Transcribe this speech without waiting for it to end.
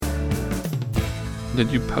Did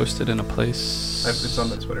you post it in a place? It's on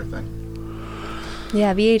the Twitter thing.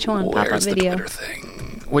 Yeah, VH1 pop-up Where's the video. Twitter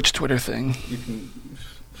thing? Which Twitter thing? You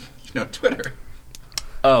can, Twitter.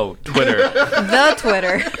 Oh, Twitter. The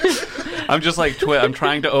Twitter. I'm just like, I'm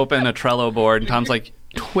trying to open a Trello board, and Tom's like,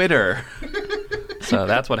 Twitter. So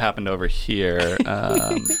that's what happened over here.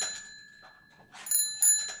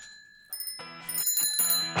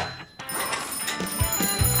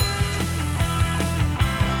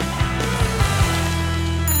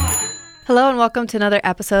 Hello and welcome to another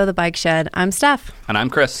episode of The Bike Shed. I'm Steph. And I'm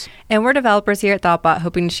Chris. And we're developers here at Thoughtbot,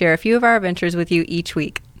 hoping to share a few of our adventures with you each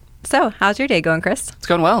week. So, how's your day going, Chris? It's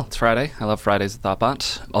going well. It's Friday. I love Fridays at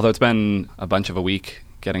Thoughtbot. Although it's been a bunch of a week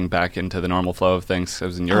getting back into the normal flow of things. I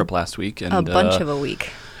was in Europe last week. And, a bunch of a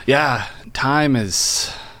week. Yeah, time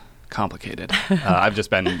is complicated. I've just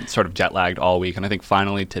been sort of jet lagged all week. And I think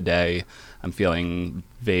finally today I'm feeling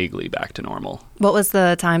vaguely back to normal. What was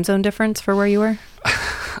the time zone difference for where you were?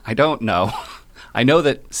 I don't know. I know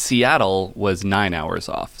that Seattle was 9 hours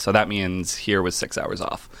off, so that means here was 6 hours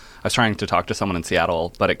off. I was trying to talk to someone in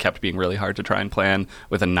Seattle, but it kept being really hard to try and plan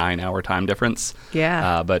with a 9-hour time difference.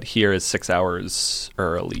 Yeah. But here is 6 hours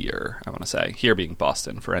earlier, I want to say. Here being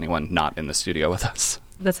Boston, for anyone not in the studio with us.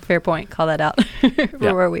 That's a fair point. Call that out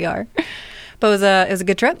for where we are. But it was a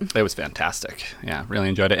good trip. It was fantastic. Yeah, really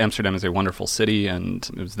enjoyed it. Amsterdam is a wonderful city, and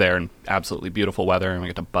it was there in absolutely beautiful weather, and we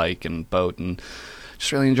got to bike and boat and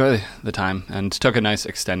just really enjoy the time, and took a nice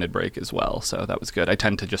extended break as well, so that was good. I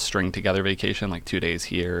tend to just string together vacation, like 2 days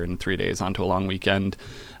here and 3 days onto a long weekend,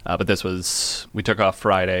 but we took off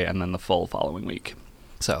Friday and then the full following week.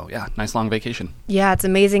 So yeah, nice long vacation. Yeah, it's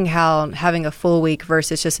amazing how having a full week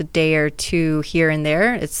versus just a day or two here and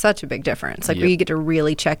there, it's such a big difference. Like, where you get to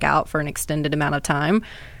really check out for an extended amount of time.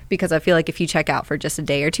 Because I feel like if you check out for just a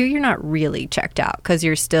day or two, you're not really checked out because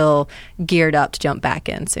you're still geared up to jump back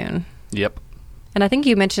in soon. Yep. And I think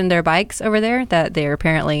you mentioned their bikes over there, that they're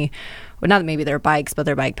apparently, well, not maybe their bikes, but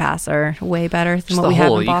their bike paths are way better than just what we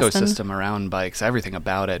have in Boston. The whole ecosystem around bikes, everything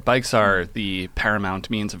about it. Bikes are the paramount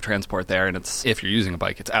means of transport there, and if you're using a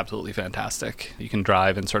bike, it's absolutely fantastic. You can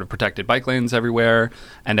drive in sort of protected bike lanes everywhere,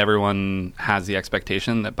 and everyone has the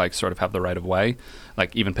expectation that bikes sort of have the right of way.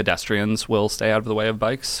 Like, even pedestrians will stay out of the way of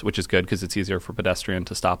bikes, which is good because it's easier for a pedestrian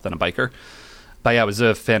to stop than a biker. But yeah, it was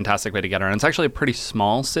a fantastic way to get around. It's actually a pretty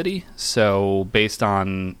small city, so based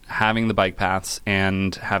on having the bike paths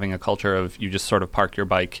and having a culture of you just sort of park your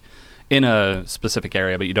bike in a specific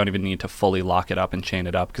area, but you don't even need to fully lock it up and chain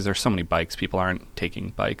it up because there's so many bikes. People aren't taking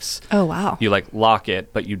bikes. Oh, wow. You lock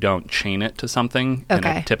it, but you don't chain it to something in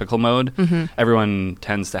a typical mode. Mm-hmm. Everyone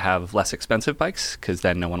tends to have less expensive bikes because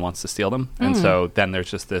then no one wants to steal them. And so then there's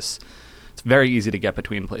just this, it's very easy to get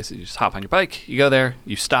between places. You just hop on your bike, you go there,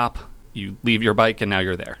 you stop, you leave your bike, and now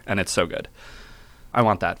you're there. And it's so good. I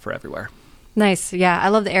want that for everywhere. Nice. Yeah, I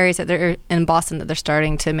love the areas that they're in Boston that they're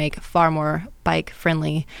starting to make far more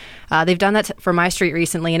bike-friendly. They've done that for my street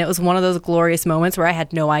recently, and it was one of those glorious moments where I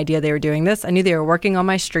had no idea they were doing this. I knew they were working on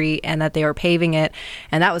my street and that they were paving it,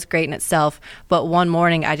 and that was great in itself. But one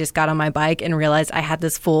morning, I just got on my bike and realized I had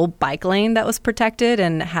this full bike lane that was protected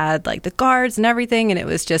and had like the guards and everything, and it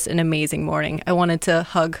was just an amazing morning. I wanted to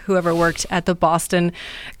hug whoever worked at the Boston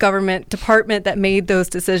government department that made those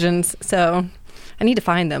decisions. So I need to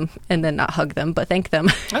find them and then not hug them, but thank them.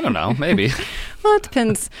 I don't know, maybe. Well, it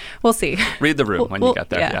depends. We'll see. Read the room when you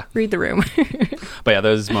get there. Yeah, read the room. But yeah,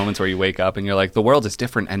 those moments where you wake up and you're like, the world is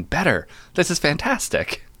different and better. This is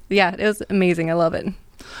fantastic. Yeah, it was amazing. I love it.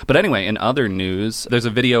 But anyway, in other news, there's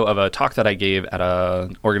a video of a talk that I gave at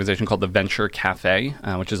an organization called the Venture Cafe,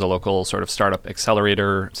 which is a local sort of startup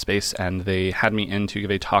accelerator space, and they had me in to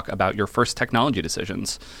give a talk about your first technology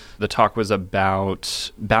decisions. The talk was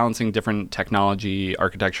about balancing different technology,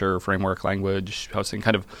 architecture, framework, language, hosting,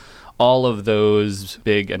 kind of all of those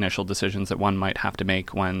big initial decisions that one might have to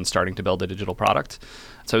make when starting to build a digital product.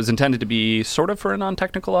 So it was intended to be sort of for a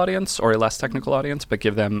non-technical audience or a less technical audience, but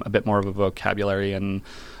give them a bit more of a vocabulary and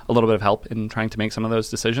a little bit of help in trying to make some of those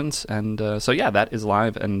decisions. And so yeah, that is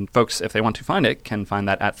live. And folks, if they want to find it, can find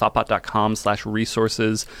that at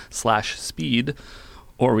thoughtbot.com/resources/speed.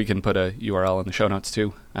 Or we can put a URL in the show notes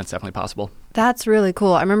too. That's definitely possible. That's really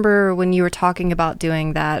cool. I remember when you were talking about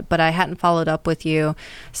doing that, but I hadn't followed up with you.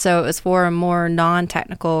 So it was for a more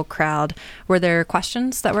non-technical crowd. Were there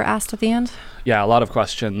questions that were asked at the end? Yeah, a lot of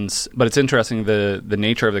questions. But it's interesting, the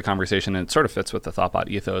nature of the conversation, and it sort of fits with the Thoughtbot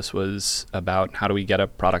ethos, was about how do we get a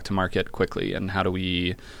product to market quickly, and how do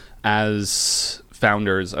we, as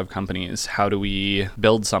founders of companies, how do we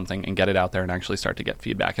build something and get it out there and actually start to get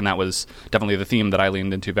feedback? And that was definitely the theme that I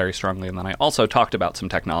leaned into very strongly. And then I also talked about some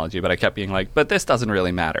technology, but I kept being like, but this doesn't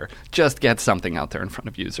really matter. Just get something out there in front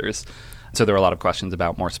of users. So there were a lot of questions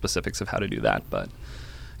about more specifics of how to do that. But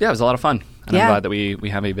yeah, it was a lot of fun. And I'm glad that we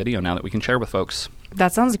have a video now that we can share with folks.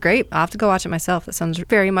 That sounds great. I'll have to go watch it myself. That sounds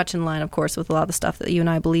very much in line, of course, with a lot of the stuff that you and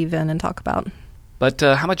I believe in and talk about. But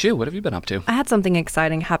how about you? What have you been up to? I had something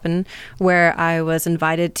exciting happen where I was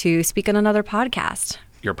invited to speak on another podcast.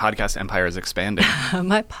 Your podcast empire is expanding.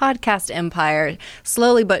 My podcast empire,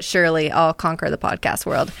 slowly but surely, I'll conquer the podcast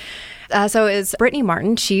world. So it's Brittany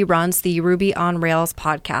Martin. She runs the Ruby on Rails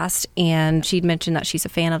podcast, and she'd mentioned that she's a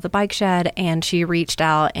fan of the Bike Shed, and she reached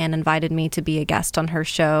out and invited me to be a guest on her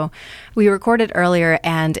show. We recorded earlier,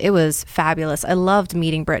 and it was fabulous. I loved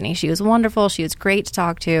meeting Brittany. She was wonderful. She was great to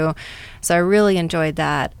talk to. So I really enjoyed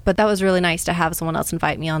that. But that was really nice to have someone else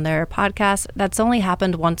invite me on their podcast. That's only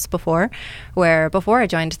happened once before, where before I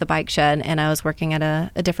joined the Bike Shed and I was working at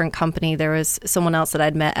a different company, there was someone else that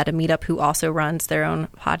I'd met at a meetup who also runs their own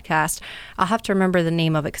podcast. I'll have to remember the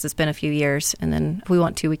name of it because it's been a few years. And then if we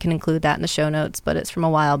want to, we can include that in the show notes, but it's from a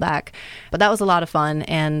while back. But that was a lot of fun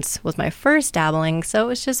and was my first dabbling. So it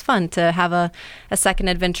was just fun to have a second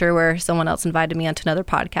adventure where someone else invited me onto another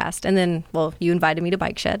podcast. And then, well, you invited me to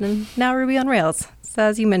Bike Shed and now Ruby on Rails. So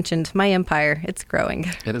as you mentioned, my empire, it's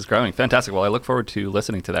growing. It is growing. Fantastic. Well, I look forward to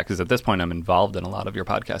listening to that because at this point I'm involved in a lot of your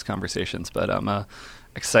podcast conversations, but I'm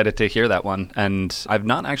excited to hear that one. And I've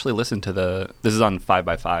not actually listened to this is on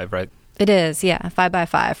 5x5, right? It is, yeah.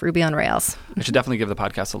 5x5, Ruby on Rails. I should definitely give the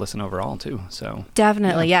podcast a listen overall, too. So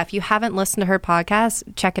definitely, yeah. If you haven't listened to her podcast,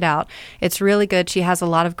 check it out. It's really good. She has a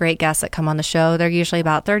lot of great guests that come on the show. They're usually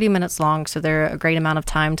about 30 minutes long, so they're a great amount of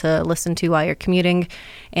time to listen to while you're commuting.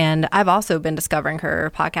 And I've also been discovering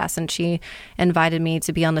her podcast, and she invited me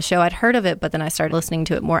to be on the show. I'd heard of it, but then I started listening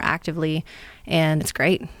to it more actively, and it's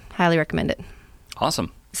great. Highly recommend it.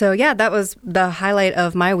 Awesome. So yeah, that was the highlight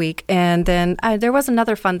of my week. And then there was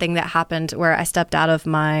another fun thing that happened where I stepped out of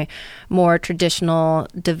my more traditional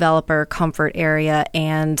developer comfort area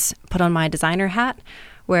and put on my designer hat,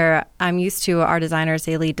 where I'm used to our designers,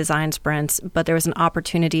 they lead design sprints, but there was an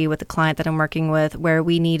opportunity with the client that I'm working with where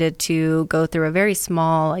we needed to go through a very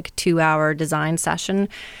small, like 2-hour design session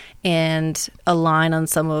and align on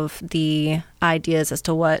some of the ideas as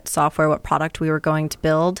to what software, what product we were going to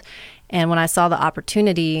build. And when I saw the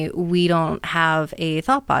opportunity, we don't have a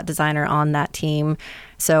Thoughtbot designer on that team.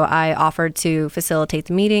 So I offered to facilitate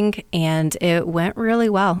the meeting, and it went really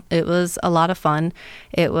well. It was a lot of fun.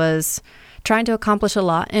 It was trying to accomplish a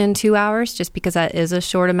lot in 2 hours, just because that is a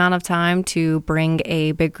short amount of time to bring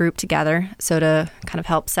a big group together. So to kind of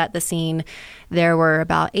help set the scene, there were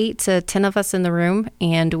about 8 to 10 of us in the room,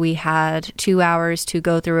 and we had 2 hours to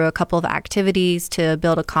go through a couple of activities to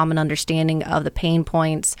build a common understanding of the pain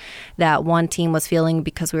points that one team was feeling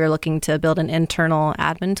because we were looking to build an internal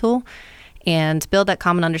admin tool, and build that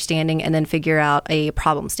common understanding and then figure out a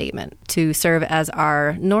problem statement to serve as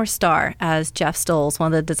our North Star, as Jeff Stoles,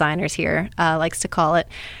 one of the designers here, likes to call it,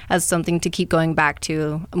 as something to keep going back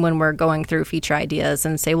to when we're going through feature ideas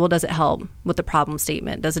and say, well, does it help with the problem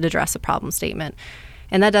statement? Does it address the problem statement?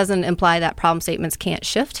 And that doesn't imply that problem statements can't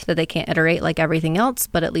shift, that they can't iterate like everything else,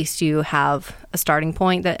 but at least you have a starting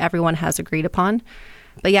point that everyone has agreed upon.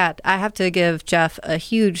 But yeah, I have to give Jeff a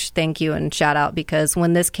huge thank you and shout out, because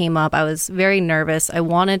when this came up, I was very nervous. I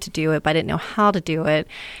wanted to do it, but I didn't know how to do it.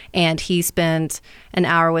 And he spent an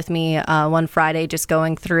hour with me one Friday just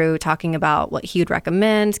going through, talking about what he would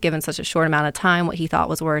recommend, given such a short amount of time, what he thought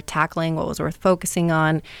was worth tackling, what was worth focusing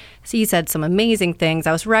on. So he said some amazing things.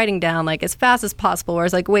 I was writing down like as fast as possible, where I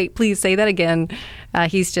was like, wait, please say that again.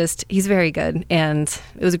 He's very good. And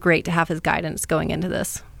it was great to have his guidance going into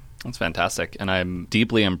this. That's fantastic. And I'm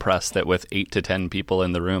deeply impressed that with 8 to 10 people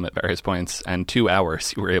in the room at various points and 2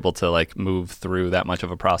 hours, you were able to like move through that much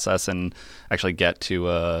of a process and actually get to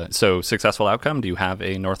a successful outcome. Do you have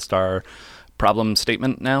a North Star problem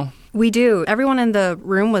statement now? We do. Everyone in the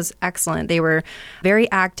room was excellent. They were very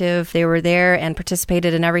active. They were there and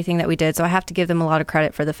participated in everything that we did. So I have to give them a lot of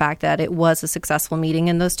credit for the fact that it was a successful meeting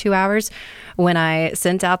in those 2 hours. When I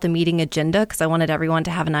sent out the meeting agenda, because I wanted everyone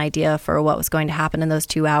to have an idea for what was going to happen in those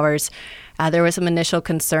 2 hours, there was some initial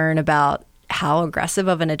concern about how aggressive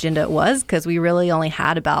of an agenda it was, because we really only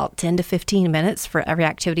had about 10 to 15 minutes for every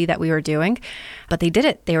activity that we were doing. But they did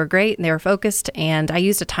it. They were great and they were focused. And I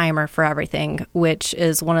used a timer for everything, which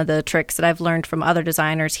is one of the tricks that I've learned from other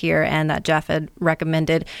designers here and that Jeff had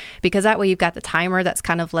recommended, because that way you've got the timer that's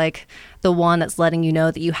kind of like the one that's letting you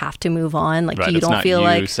know that you have to move on. Like right, you don't feel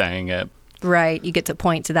like like saying it. Right. You get to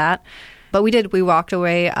point to that. But we walked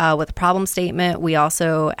away with a problem statement. We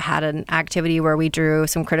also had an activity where we drew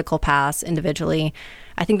some critical paths individually.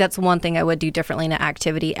 I think that's one thing I would do differently in an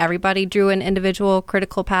activity. Everybody drew an individual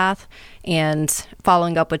critical path, and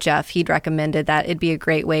following up with Jeff, he'd recommended that it'd be a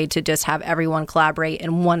great way to just have everyone collaborate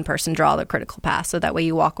and one person draw the critical path. So that way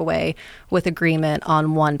you walk away with agreement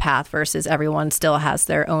on one path versus everyone still has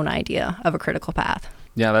their own idea of a critical path.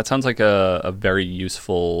 Yeah, that sounds like a very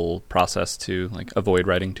useful process to like avoid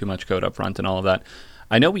writing too much code up front and all of that.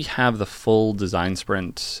 I know we have the full design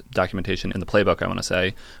sprint documentation in the playbook, I want to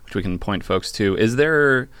say, which we can point folks to. Is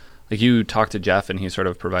there, like you talked to Jeff and he sort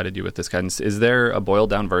of provided you with this guidance, is there a boiled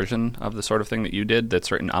down version of the sort of thing that you did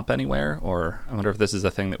that's written up anywhere? Or I wonder if this is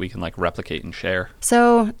a thing that we can like replicate and share.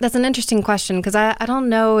 So that's an interesting question because I don't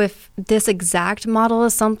know if this exact model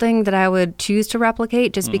is something that I would choose to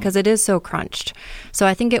replicate just because it is so crunched. So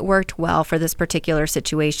I think it worked well for this particular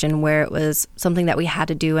situation where it was something that we had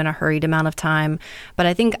to do in a hurried amount of time. But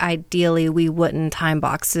I think ideally we wouldn't time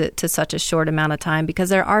box it to such a short amount of time because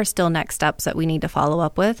there are still next steps that we need to follow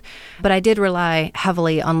up with. But I did rely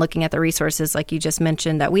heavily on looking at the resources like you just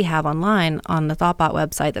mentioned that we have online on the Thoughtbot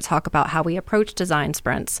website that talk about how we approach design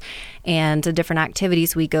sprints and the different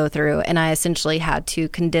activities we go through. And I essentially had to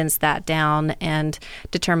condense that down and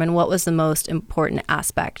determine what was the most important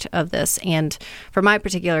aspect of this. And for my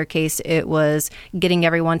particular case, it was getting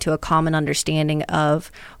everyone to a common understanding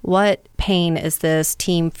of what pain is this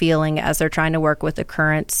team feeling as they're trying to work with the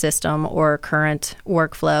current system or current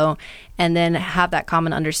workflow, and then have that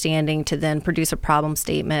common understanding to then produce a problem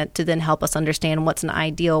statement to then help us understand what's an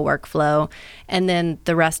ideal workflow. And then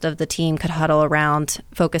the rest of the team could huddle around,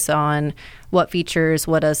 focus on what features,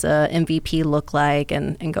 what does a MVP look like,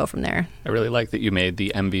 and go from there. I really like that you made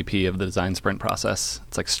the MVP of the design sprint process.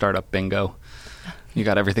 It's like startup bingo. You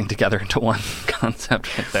got everything together into one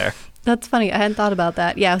concept right there. That's funny. I hadn't thought about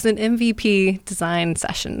that. Yeah, it was an MVP design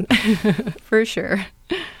session for sure.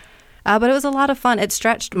 But it was a lot of fun. It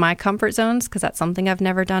stretched my comfort zones because that's something I've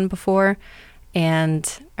never done before. And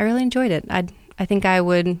I really enjoyed it. I think I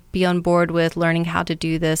would be on board with learning how to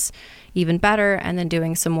do this even better and then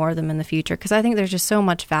doing some more of them in the future because I think there's just so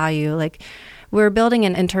much value. Like we're building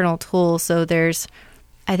an internal tool, so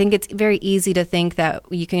I think it's very easy to think that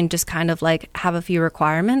you can just kind of like have a few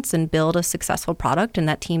requirements and build a successful product and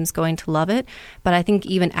that team's going to love it. But I think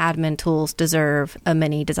even admin tools deserve a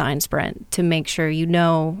mini design sprint to make sure you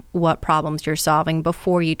know what problems you're solving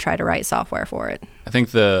before you try to write software for it. I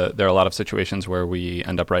think there are a lot of situations where we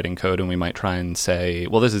end up writing code and we might try and say,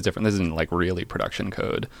 well, this is different. This isn't like really production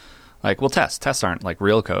code. Like, well, tests aren't like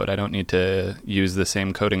real code. I don't need to use the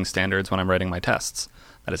same coding standards when I'm writing my tests.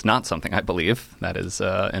 That is not something I believe. That is,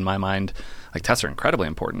 in my mind, like tests are incredibly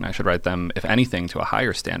important. I should write them, if anything, to a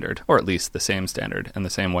higher standard, or at least the same standard. In the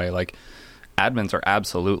same way, like admins are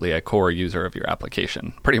absolutely a core user of your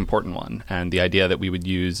application, pretty important one. And the idea that we would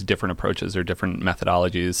use different approaches or different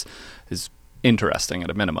methodologies is interesting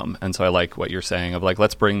at a minimum. And so I like what you're saying of like,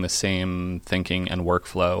 let's bring the same thinking and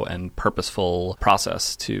workflow and purposeful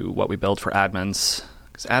process to what we build for admins,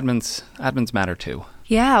 because admins matter too.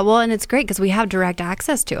 Yeah, well, and it's great because we have direct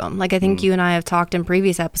access to them. Like I think you and I have talked in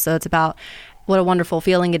previous episodes about what a wonderful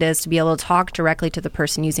feeling it is to be able to talk directly to the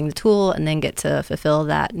person using the tool and then get to fulfill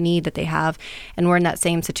that need that they have. And we're in that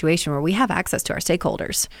same situation where we have access to our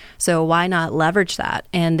stakeholders. So why not leverage that?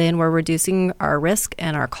 And then we're reducing our risk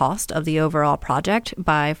and our cost of the overall project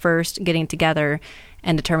by first getting together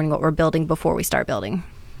and determining what we're building before we start building.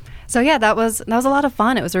 So yeah, that was a lot of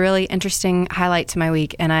fun. It was a really interesting highlight to my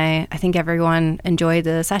week, and I think everyone enjoyed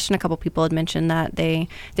the session. A couple people had mentioned that they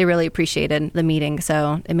really appreciated the meeting,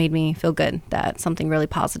 so it made me feel good that something really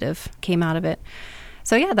positive came out of it.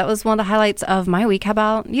 So yeah, that was one of the highlights of my week. How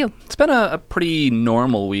about you? It's been a pretty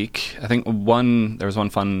normal week. I think there was one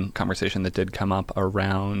fun conversation that did come up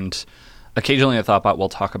around, occasionally at Thoughtbot we'll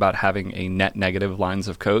talk about having a net negative lines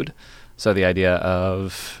of code. So the idea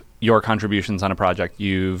of your contributions on a project,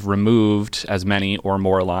 you've removed as many or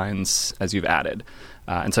more lines as you've added.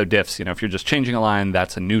 And so diffs, if you're just changing a line,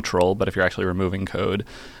 that's a neutral, but if you're actually removing code.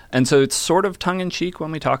 And so it's sort of tongue-in-cheek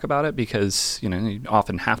when we talk about it because, you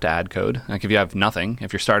often have to add code. Like if you have nothing,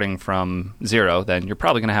 if you're starting from zero, then you're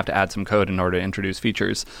probably going to have to add some code in order to introduce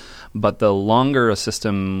features. But the longer a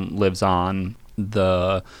system lives on,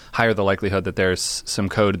 the higher the likelihood that there's some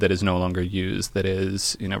code that is no longer used, that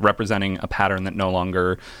is, representing a pattern that no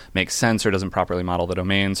longer makes sense or doesn't properly model the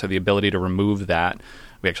domain. So the ability to remove that,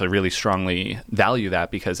 we actually really strongly value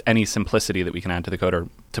that because any simplicity that we can add to the code, or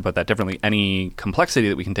to put that differently, any complexity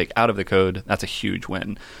that we can take out of the code, that's a huge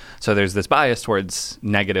win. So there's this bias towards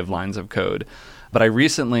negative lines of code. But I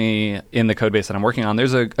recently, in the code base that I'm working on,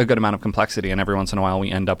 there's a good amount of complexity, and every once in a while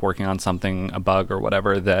we end up working on something, a bug or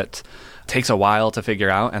whatever, that takes a while to figure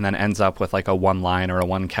out and then ends up with like a one-line or a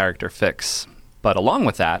one-character fix. But along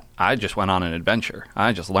with that, I just went on an adventure.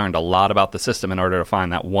 I just learned a lot about the system in order to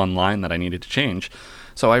find that one line that I needed to change.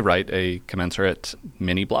 So I write a commensurate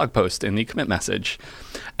mini blog post in the commit message.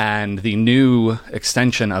 And the new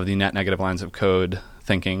extension of the net negative lines of code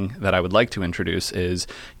thinking that I would like to introduce is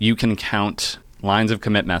you can count lines of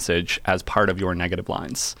commit message as part of your negative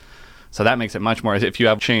lines. So that makes it much more, if you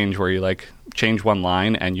have change where you like change one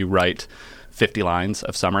line and you write 50 lines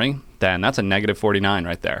of summary, then that's a negative 49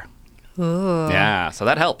 right there. Ooh. Yeah, so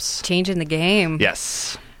that helps. Changing the game.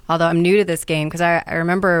 Yes. Although I'm new to this game, because I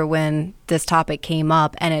remember when this topic came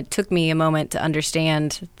up, and it took me a moment to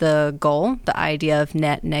understand the goal, the idea of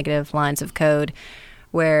net negative lines of code,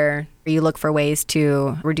 where you look for ways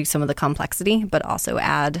to reduce some of the complexity, but also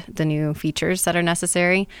add the new features that are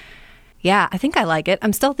necessary. Yeah, I think I like it.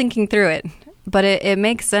 I'm still thinking through it, but it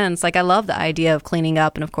makes sense. Like, I love the idea of cleaning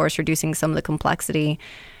up and, of course, reducing some of the complexity.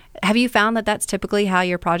 Have you found that that's typically how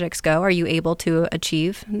your projects go? Are you able to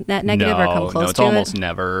achieve net negative or come close to it? No, it's almost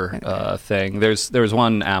never a thing. There was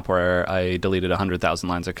one app where I deleted 100,000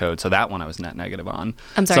 lines of code, so that one I was net negative on.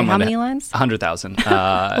 I'm sorry, how many lines? 100,000.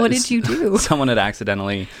 What did you do? Someone had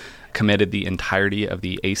accidentally committed the entirety of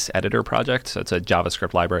the Ace Editor project. So it's a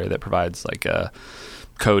JavaScript library that provides like a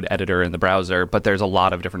code editor in the browser, but there's a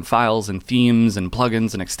lot of different files and themes and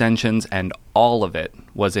plugins and extensions, and all of it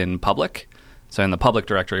was in public. So in the public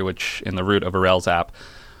directory, which in the root of a Rails app,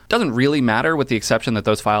 doesn't really matter with the exception that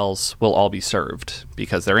those files will all be served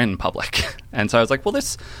because they're in public. And so I was like, well,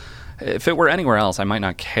 this, if it were anywhere else, I might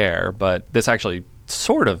not care, but this actually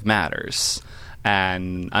sort of matters.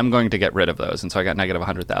 And I'm going to get rid of those. And so I got negative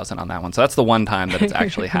 100,000 on that one. So that's the one time that it's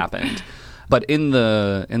actually happened. But in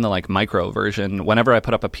the like micro version, whenever I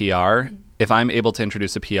put up a PR, if I'm able to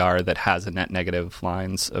introduce a PR that has a net negative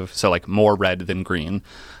lines of, so like more red than green,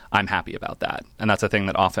 I'm happy about that. And that's a thing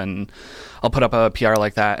that often I'll put up a PR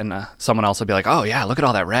like that and someone else will be like, oh yeah, look at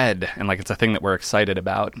all that red. And like, it's a thing that we're excited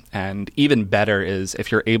about. And even better is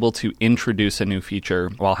if you're able to introduce a new feature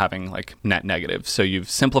while having like net negative. So you've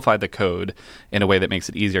simplified the code in a way that makes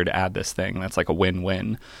it easier to add this thing. That's like a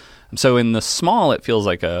win-win. So in the small, it feels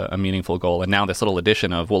like a meaningful goal. And now this little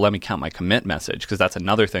addition of, well, let me count my commit message, because that's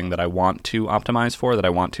another thing that I want to optimize for, that I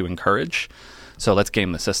want to encourage. So let's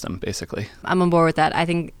game the system, basically. I'm on board with that. I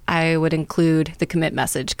think I would include the commit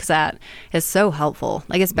message because that is so helpful,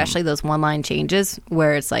 like especially those one-line changes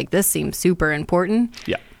where it's like, this seems super important.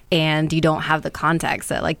 Yeah. And you don't have the context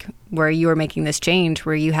that like where you were making this change,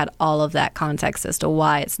 where you had all of that context as to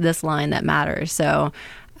why it's this line that matters. So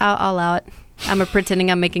I'll allow it. I'm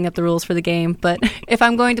pretending I'm making up the rules for the game. But if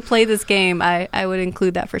I'm going to play this game, I would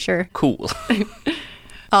include that for sure. Cool.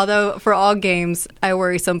 Although for all games, I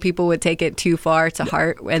worry some people would take it too far to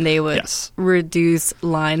heart and they would reduce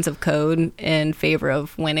lines of code in favor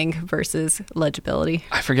of winning versus legibility.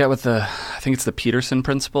 I forget what I think it's the Peterson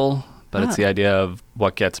principle, but it's the idea of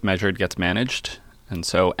what gets measured gets managed. And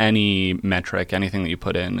so any metric, anything that you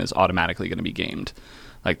put in is automatically going to be gamed.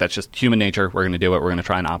 Like, that's just human nature. We're going to do it. We're going to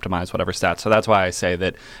try and optimize whatever stats. So that's why I say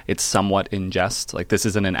that it's somewhat in jest. Like, this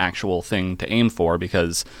isn't an actual thing to aim for,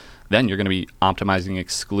 because then you're going to be optimizing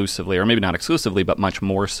exclusively, or maybe not exclusively, but much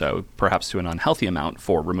more so, perhaps to an unhealthy amount,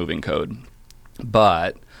 for removing code.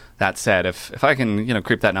 But that said, if I can,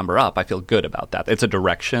 creep that number up, I feel good about that. It's a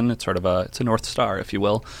direction. It's sort of it's a North Star, if you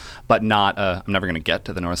will, but not I'm never going to get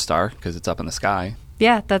to the North Star because it's up in the sky.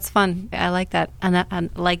 Yeah, that's fun. I like that. And I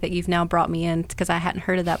like that you've now brought me in because I hadn't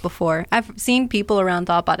heard of that before. I've seen people around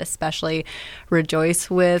Thoughtbot especially rejoice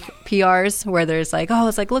with PRs where there's like, oh,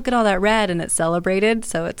 it's like, look at all that red, and it's celebrated.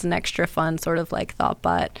 So it's an extra fun sort of like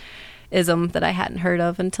Thoughtbot-ism that I hadn't heard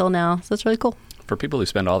of until now. So it's really cool. For people who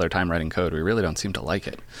spend all their time writing code, we really don't seem to like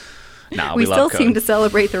it. No, we love still code. seem to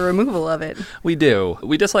celebrate the removal of it. We do.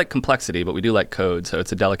 We dislike complexity, but we do like code, so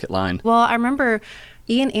it's a delicate line. Well, I remember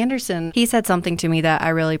Ian Anderson, he said something to me that I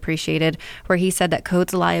really appreciated, where he said that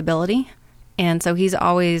code's a liability. And so he's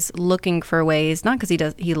always looking for ways, not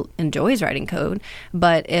because he enjoys writing code,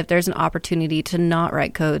 but if there's an opportunity to not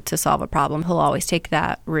write code to solve a problem, he'll always take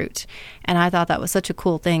that route. And I thought that was such a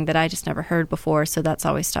cool thing that I just never heard before, so that's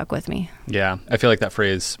always stuck with me. Yeah, I feel like that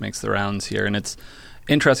phrase makes the rounds here, and it's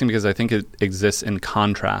interesting because I think it exists in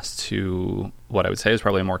contrast to what I would say is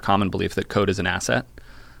probably a more common belief that code is an asset.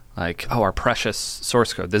 Like, oh, our precious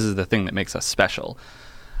source code, this is the thing that makes us special.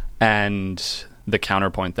 And the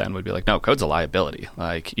counterpoint then would be like, no, code's a liability.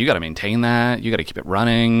 Like, you got to maintain that. You got to keep it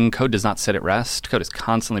running. Code does not sit at rest. Code is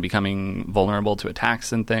constantly becoming vulnerable to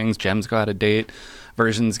attacks and things. Gems go out of date.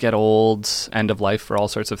 Versions get old. End of life for all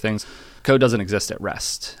sorts of things. Code doesn't exist at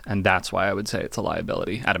rest. And that's why I would say it's a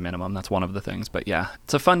liability at a minimum. That's one of the things. But yeah,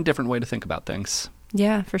 it's a fun, different way to think about things.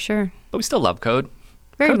 Yeah, for sure. But we still love code.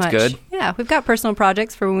 Very Code's much. good. Yeah, we've got personal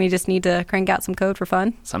projects for when we just need to crank out some code for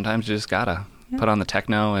fun. Sometimes you just gotta put on the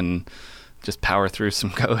techno and just power through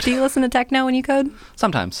some code. Do you listen to techno when you code?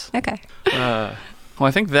 Sometimes. Okay. Well,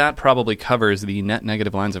 I think that probably covers the net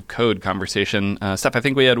negative lines of code conversation. Steph, I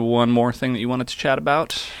think we had one more thing that you wanted to chat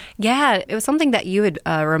about. Yeah, it was something that you had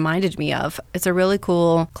reminded me of. It's a really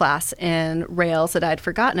cool class in Rails that I'd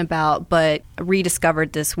forgotten about, but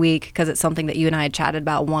rediscovered this week because it's something that you and I had chatted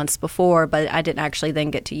about once before, but I didn't actually then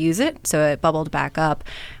get to use it, so it bubbled back up.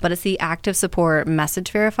 But it's the Active Support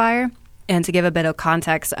Message Verifier. And to give a bit of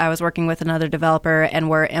context, I was working with another developer and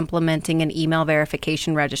we're implementing an email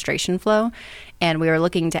verification registration flow. And we were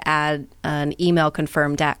looking to add an email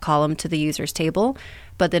confirmed DAT column to the user's table.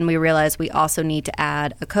 But then we realized we also need to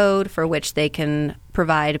add a code for which they can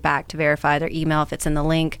provide back to verify their email if it's in the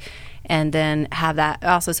link. And then have that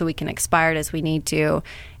also so we can expire it as we need to.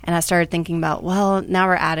 And I started thinking about, well, now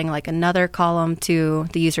we're adding like another column to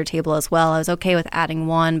the user table as well. I was okay with adding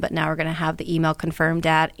one, but now we're going to have the email confirmed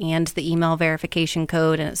DAT and the email verification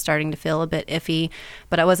code, and it's starting to feel a bit iffy.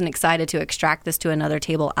 But I wasn't excited to extract this to another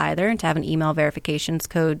table either, to have an email verifications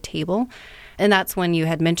code table. And that's when you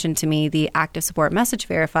had mentioned to me the Active Support Message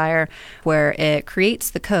Verifier, where it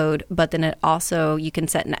creates the code, but then it also, you can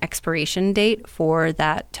set an expiration date for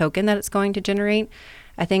that token that it's going to generate.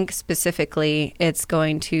 I think specifically it's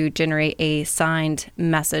going to generate a signed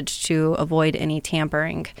message to avoid any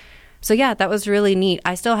tampering. So yeah, that was really neat.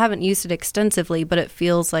 I still haven't used it extensively, but it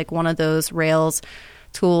feels like one of those Rails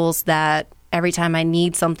tools that every time I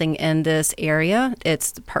need something in this area,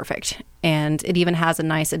 it's perfect. And it even has a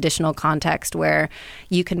nice additional context where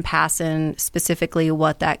you can pass in specifically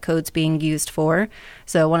what that code's being used for.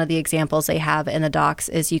 So one of the examples they have in the docs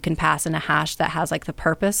is you can pass in a hash that has like the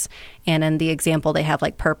purpose. And in the example, they have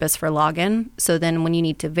like purpose for login. So then when you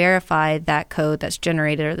need to verify that code that's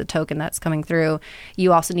generated or the token that's coming through,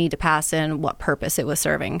 you also need to pass in what purpose it was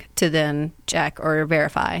serving to then check or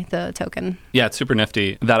verify the token. Yeah, it's super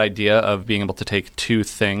nifty. That idea of being able to take two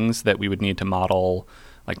things that we would need to model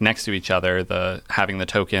like next to each other, the having the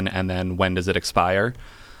token and then when does it expire.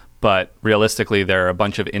 But realistically, there are a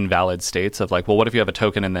bunch of invalid states of like, well, what if you have a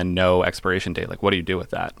token and then no expiration date? Like, what do you do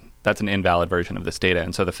with that? That's an invalid version of this data.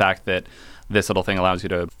 And so the fact that this little thing allows you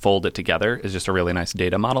to fold it together is just a really nice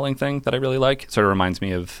data modeling thing that I really like. It sort of reminds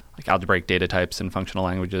me of like algebraic data types in functional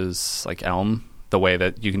languages like Elm, the way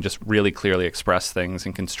that you can just really clearly express things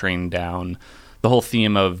and constrain down the whole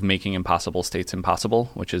theme of making impossible states impossible,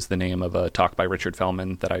 which is the name of a talk by Richard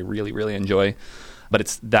Feldman that I really, really enjoy. But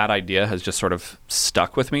it's that idea has just sort of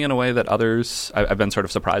stuck with me in a way that others, I've been sort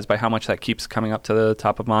of surprised by how much that keeps coming up to the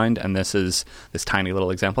top of mind. And this is this tiny little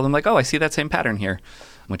example. I'm like, oh, I see that same pattern here,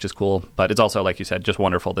 which is cool. But it's also, like you said, just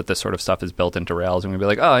wonderful that this sort of stuff is built into Rails. And we'd be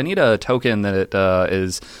like, oh, I need a token that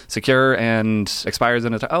is secure and expires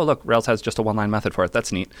in a oh, look, Rails has just a one-line method for it.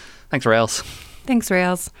 That's neat. Thanks, Rails. Thanks,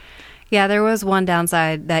 Rails. Yeah, there was one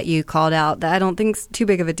downside that you called out that I don't think is too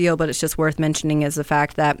big of a deal, but it's just worth mentioning is the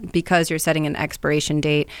fact that because you're setting an expiration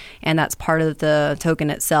date and that's part of the token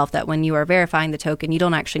itself, that when you are verifying the token, you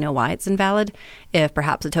don't actually know why it's invalid, if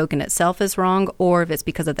perhaps the token itself is wrong or if it's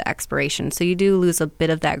because of the expiration. So you do lose a bit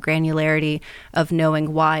of that granularity of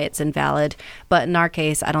knowing why it's invalid. But in our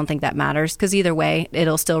case, I don't think that matters because either way,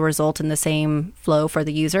 it'll still result in the same flow for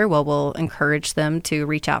the user. Well, we'll encourage them to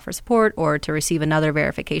reach out for support or to receive another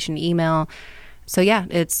verification email. So yeah,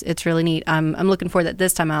 it's really neat. I'm looking forward that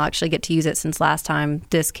this time I'll actually get to use it since last time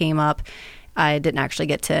this came up. I didn't actually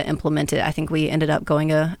get to implement it. I think we ended up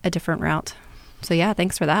going a different route. So yeah,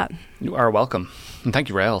 thanks for that. You are welcome. And thank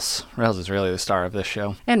you, Rails. Rails is really the star of this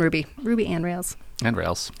show. And Ruby. Ruby and Rails. And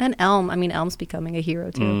Rails. And Elm. I mean, Elm's becoming a hero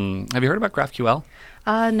too. Have you heard about GraphQL?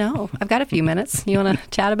 No. I've got a few minutes. You want to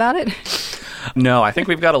chat about it? No, I think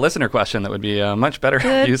we've got a listener question that would be a much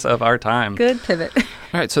better use of our time. Good pivot.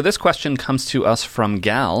 All right, so this question comes to us from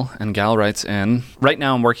Gal, and Gal writes in, right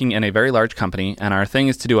now I'm working in a very large company, and our thing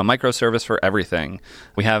is to do a microservice for everything.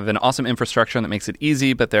 We have an awesome infrastructure that makes it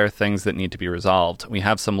easy, but there are things that need to be resolved. We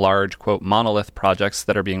have some large, quote, monolith projects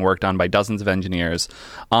that are being worked on by dozens of engineers.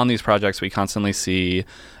 On these projects, we constantly see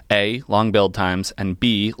A, long build times, and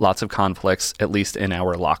B, lots of conflicts, at least in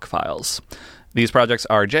our lock files. These projects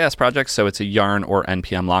are JS projects, so it's a yarn or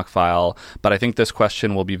NPM lock file, but I think this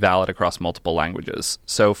question will be valid across multiple languages.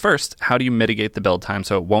 So first, how do you mitigate the build time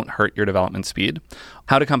so it won't hurt your development speed?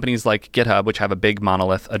 How do companies like GitHub, which have a big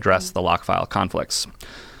monolith, address the lock file conflicts?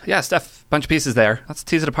 Yeah, Steph, bunch of pieces there. Let's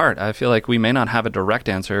tease it apart. I feel like we may not have a direct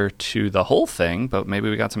answer to the whole thing, but maybe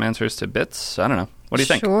we got some answers to bits. I don't know. What do you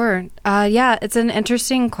think? Sure. Yeah, it's an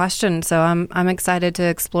interesting question. So I'm excited to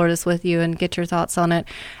explore this with you and get your thoughts on it.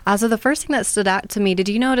 So the first thing that stood out to me, did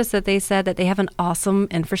you notice that they said that they have an awesome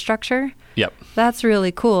infrastructure? Yep. That's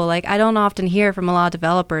really cool. Like, I don't often hear from a lot of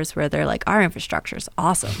developers where they're like, our infrastructure is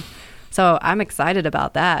awesome. So I'm excited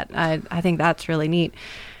about that. I think that's really neat.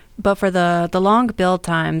 But for the long build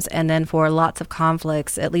times and then for lots of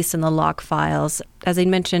conflicts, at least in the lock files, as I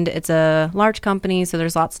mentioned, it's a large company, so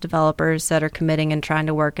there's lots of developers that are committing and trying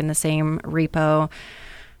to work in the same repo.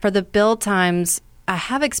 For the build times, I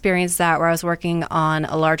have experienced that where I was working on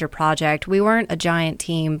a larger project. We weren't a giant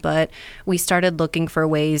team, but we started looking for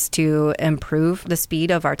ways to improve the speed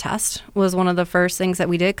of our test was one of the first things that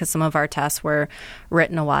we did, because some of our tests were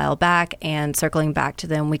written a while back, and circling back to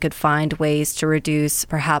them, we could find ways to reduce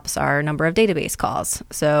perhaps our number of database calls.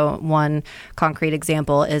 So one concrete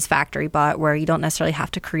example is FactoryBot, where you don't necessarily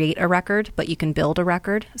have to create a record, but you can build a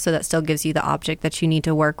record. So that still gives you the object that you need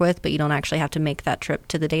to work with, but you don't actually have to make that trip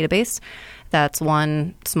to the database. That's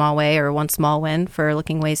one small way or one small win for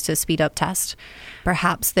looking ways to speed up tests.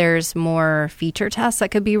 Perhaps there's more feature tests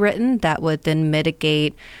that could be written that would then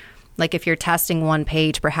mitigate, like if you're testing one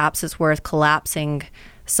page, perhaps it's worth collapsing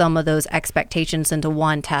some of those expectations into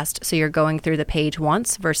one test. So you're going through the page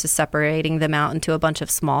once versus separating them out into a bunch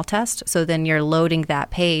of small tests. So then you're loading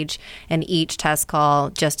that page and each test call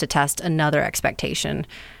just to test another expectation.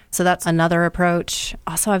 So that's another approach.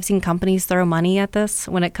 Also, I've seen companies throw money at this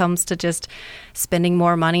when it comes to just spending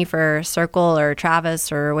more money for Circle or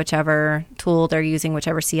Travis or whichever tool they're using,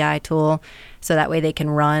 whichever CI tool, so that way they can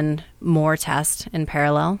run more tests in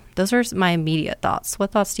parallel. Those are my immediate thoughts.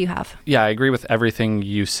 What thoughts do you have? Yeah, I agree with everything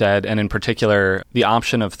you said. And in particular, the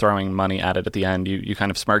option of throwing money at it at the end, you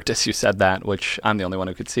kind of smirked as you said that, which I'm the only one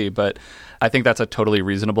who could see. But I think that's a totally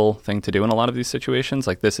reasonable thing to do in a lot of these situations.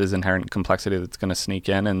 Like, this is inherent complexity that's going to sneak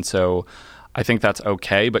in. And so I think that's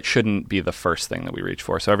okay, but shouldn't be the first thing that we reach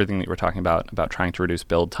for. So everything that you were talking about trying to reduce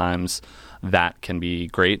build times, that can be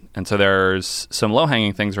great. And so there's some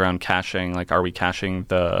low-hanging things around caching, like are we caching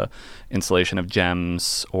the installation of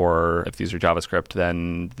gems, or if these are JavaScript,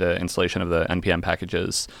 then the installation of the NPM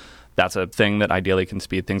packages. That's a thing that ideally can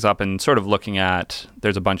speed things up, and sort of looking at,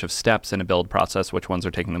 there's a bunch of steps in a build process, which ones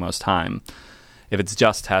are taking the most time. If it's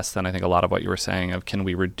just tests, then I think a lot of what you were saying of can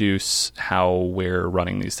we reduce how we're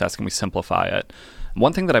running these tests? Can we simplify it?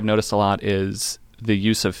 One thing that I've noticed a lot is the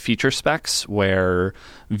use of feature specs, where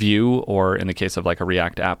Vue, or in the case of like a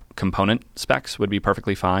React app, component specs would be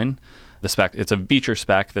perfectly fine. The spec, it's a feature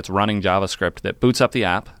spec that's running JavaScript that boots up the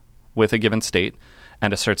app with a given state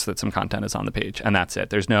and asserts that some content is on the page. And that's it.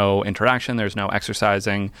 There's no interaction. There's no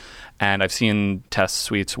exercising. And I've seen test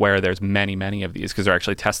suites where there's many, many of these because they're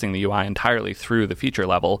actually testing the UI entirely through the feature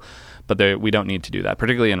level. But we don't need to do that.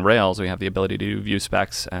 Particularly in Rails, we have the ability to do Vue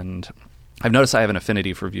specs. And I've noticed I have an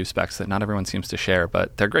affinity for Vue specs that not everyone seems to share,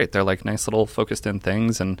 but they're great. They're like nice little focused in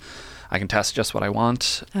things, and I can test just what I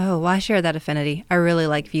want. Oh, well, I share that affinity. I really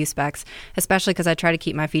like Vue specs, especially because I try to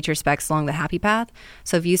keep my feature specs along the happy path.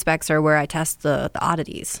 So Vue specs are where I test the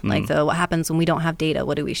oddities, like what happens when we don't have data,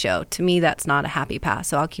 what do we show? To me, that's not a happy path.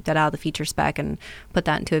 So I'll keep that out of the feature spec and put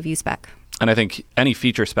that into a Vue spec. And I think any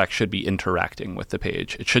feature spec should be interacting with the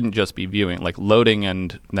page. It shouldn't just be viewing. Like loading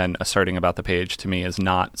and then asserting about the page, to me, is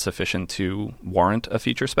not sufficient to warrant a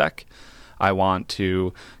feature spec. I want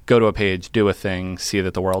to go to a page, do a thing, see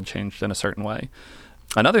that the world changed in a certain way.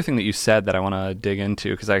 Another thing that you said that I want to dig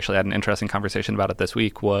into, because I actually had an interesting conversation about it this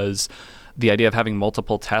week, was the idea of having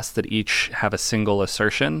multiple tests that each have a single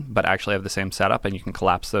assertion but actually have the same setup, and you can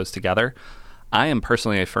collapse those together. I am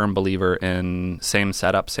personally a firm believer in same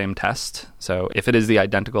setup, same test. So if it is the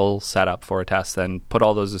identical setup for a test, then put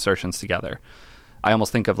all those assertions together. I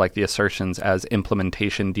almost think of like the assertions as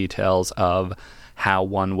implementation details of how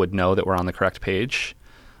one would know that we're on the correct page.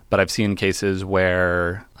 But I've seen cases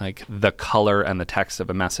where like the color and the text of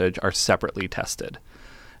a message are separately tested.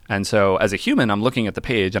 And so as a human, I'm looking at the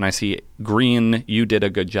page and I see green, you did a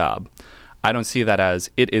good job. I don't see that as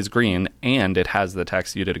it is green and it has the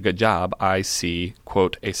text, you did a good job. I see,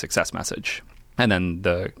 quote, a success message, and then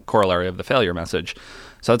the corollary of the failure message.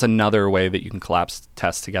 So that's another way that you can collapse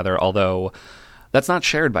tests together, although that's not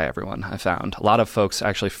shared by everyone, I found. A lot of folks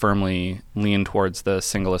actually firmly lean towards the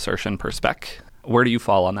single assertion per spec. Where do you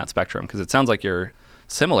fall on that spectrum? Because it sounds like you're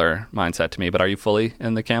similar mindset to me, but are you fully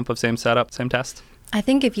in the camp of same setup, same test? I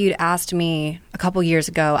think if you'd asked me a couple years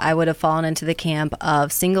ago, I would have fallen into the camp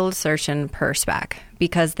of single assertion per spec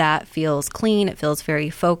because that feels clean, it feels very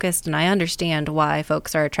focused, and I understand why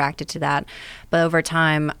folks are attracted to that. But over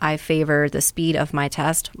time, I favor the speed of my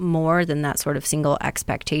test more than that sort of single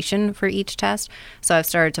expectation for each test. So I've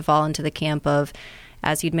started to fall into the camp of,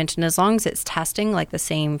 as you'd mentioned, as long as it's testing like the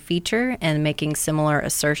same feature and making similar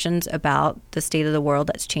assertions about the state of the world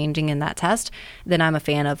that's changing in that test, then I'm a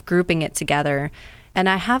fan of grouping it together. And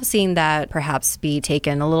I have seen that perhaps be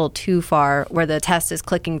taken a little too far where the test is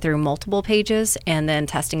clicking through multiple pages and then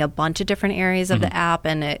testing a bunch of different areas of the app,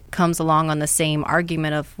 and it comes along on the same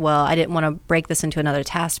argument of, well, I didn't want to break this into another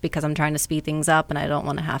test because I'm trying to speed things up and I don't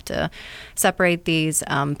want to have to separate these.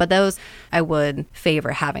 But those I would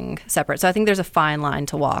favor having separate. So I think there's a fine line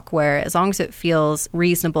to walk where as long as it feels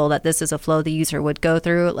reasonable that this is a flow the user would go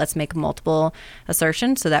through, let's make multiple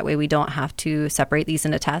assertions so that way we don't have to separate these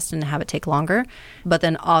into tests and have it take longer. But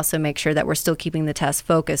then also make sure that we're still keeping the test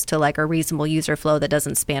focused to like a reasonable user flow that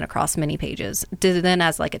doesn't span across many pages. Then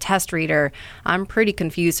as like a test reader, I'm pretty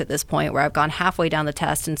confused at this point where I've gone halfway down the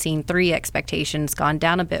test and seen 3 expectations, gone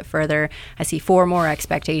down a bit further. I see 4 more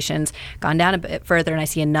expectations, gone down a bit further, and I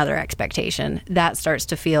see another expectation. That starts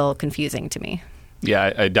to feel confusing to me.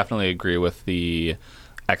 Yeah, I definitely agree with the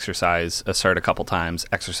exercise, assert a couple times,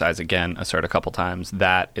 exercise again, assert a couple times.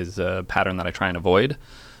 That is a pattern that I try and avoid.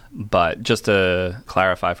 But just to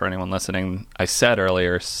clarify for anyone listening, I said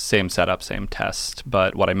earlier, same setup, same test.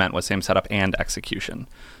 But what I meant was same setup and execution.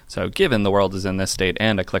 So given the world is in this state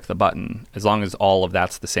and I click the button, as long as all of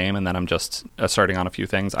that's the same and then I'm just asserting on a few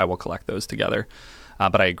things, I will collect those together.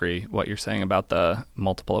 But I agree what you're saying about the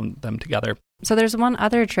multiple of them together. So there's one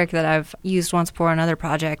other trick that I've used once before on another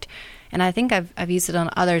project, and I think I've used it on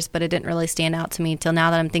others, but it didn't really stand out to me till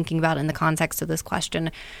now that I'm thinking about it in the context of this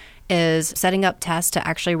question, is setting up tests to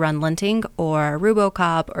actually run linting or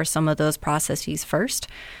RuboCop or some of those processes first.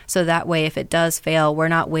 So that way, if it does fail, we're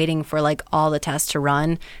not waiting for like all the tests to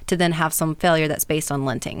run to then have some failure that's based on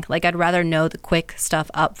linting. Like I'd rather know the quick stuff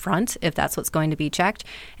up front if that's what's going to be checked.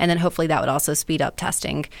 And then hopefully that would also speed up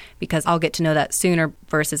testing because I'll get to know that sooner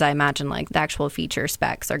versus I imagine like the actual feature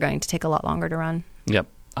specs are going to take a lot longer to run. Yep.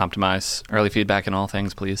 Optimize. Early feedback in all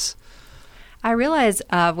things, please. I realize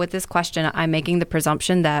with this question, I'm making the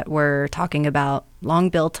presumption that we're talking about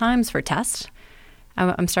long build times for tests.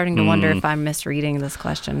 I'm starting to wonder if I'm misreading this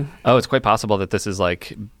question. Oh, it's quite possible that this is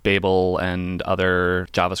like Babel and other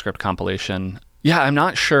JavaScript compilation. Yeah, I'm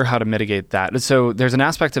not sure how to mitigate that. So there's an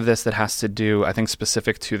aspect of this that has to do, I think,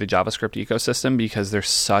 specific to the JavaScript ecosystem because there's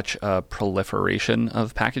such a proliferation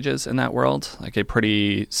of packages in that world. Like a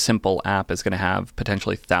pretty simple app is going to have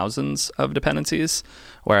potentially thousands of dependencies,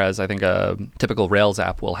 whereas I think a typical Rails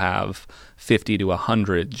app will have 50 to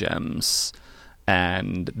 100 gems.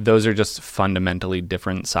 And those are just fundamentally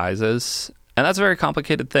different sizes. And that's a very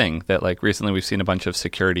complicated thing that like recently we've seen a bunch of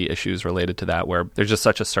security issues related to that where there's just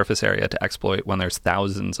such a surface area to exploit when there's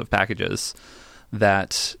thousands of packages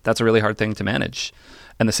that's a really hard thing to manage.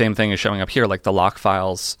 And the same thing is showing up here, like the lock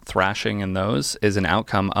files thrashing in those is an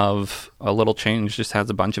outcome of a little change, just has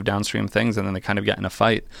a bunch of downstream things and then they kind of get in a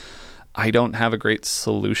fight. I don't have a great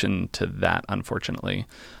solution to that, unfortunately.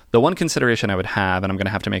 The one consideration I would have, and I'm going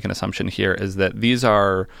to have to make an assumption here, is that these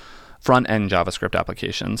are front-end JavaScript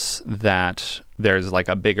applications that there's like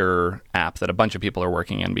a bigger app that a bunch of people are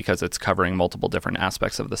working in because it's covering multiple different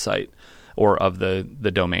aspects of the site or of the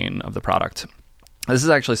domain of the product. This is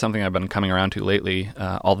actually something I've been coming around to lately.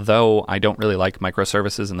 Although I don't really like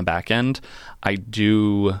microservices in the back end, I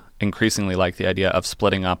do increasingly like the idea of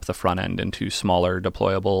splitting up the front end into smaller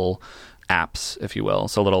deployable apps, if you will.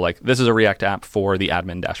 So a little like, this is a React app for the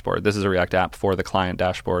admin dashboard. This is a React app for the client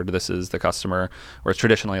dashboard. This is the customer. Whereas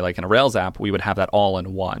traditionally, like in a Rails app, we would have that all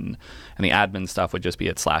in one. And the admin stuff would just be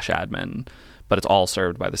at /admin. But it's all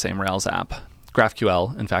served by the same Rails app.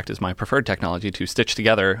 GraphQL, in fact, is my preferred technology to stitch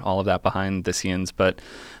together all of that behind the scenes, but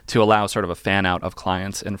to allow sort of a fan out of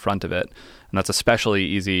clients in front of it. And that's especially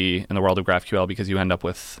easy in the world of GraphQL because you end up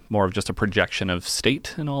with more of just a projection of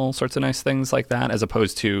state and all sorts of nice things like that, as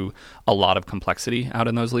opposed to a lot of complexity out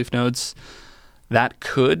in those leaf nodes. That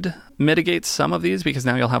could mitigate some of these because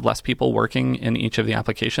now you'll have less people working in each of the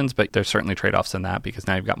applications, but there's certainly trade-offs in that because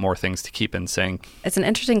now you've got more things to keep in sync. It's an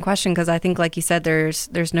interesting question because I think, like you said,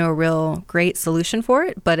 there's no real great solution for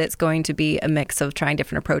it, but it's going to be a mix of trying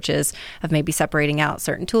different approaches of maybe separating out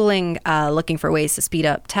certain tooling, looking for ways to speed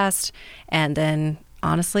up tests, and then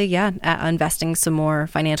honestly, investing some more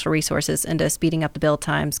financial resources into speeding up the build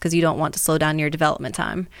times because you don't want to slow down your development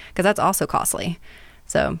time because that's also costly.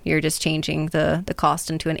 So you're just changing the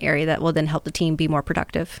cost into an area that will then help the team be more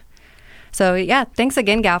productive. So yeah, thanks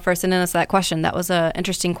again, Gal, for sending us that question. That was an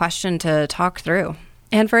interesting question to talk through.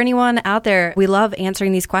 And for anyone out there, we love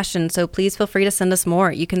answering these questions, so please feel free to send us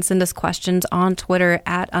more. You can send us questions on Twitter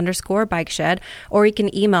 @_BikeShed, or you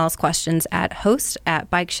can email us questions at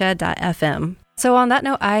host@bikeshed.fm. So on that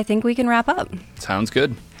note, I think we can wrap up. Sounds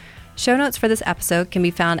good. Show notes for this episode can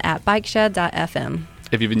be found at bikeshed.fm.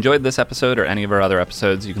 If you've enjoyed this episode or any of our other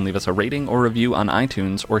episodes, you can leave us a rating or review on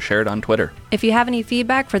iTunes or share it on Twitter. If you have any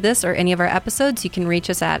feedback for this or any of our episodes, you can reach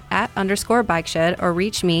us at @_BikeShed or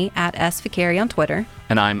reach me at @SVicari on Twitter.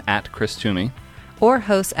 And I'm @Chris Toomey. Or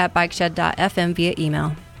host@bikeshed.fm via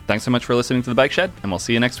email. Thanks so much for listening to The Bike Shed, and we'll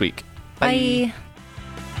see you next week. Bye.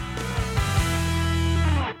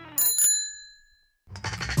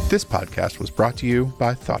 This podcast was brought to you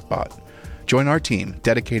by Thoughtbot. Join our team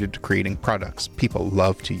dedicated to creating products people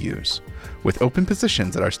love to use. With open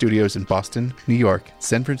positions at our studios in Boston, New York,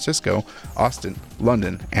 San Francisco, Austin,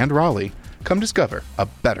 London, and Raleigh, come discover a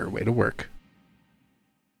better way to work.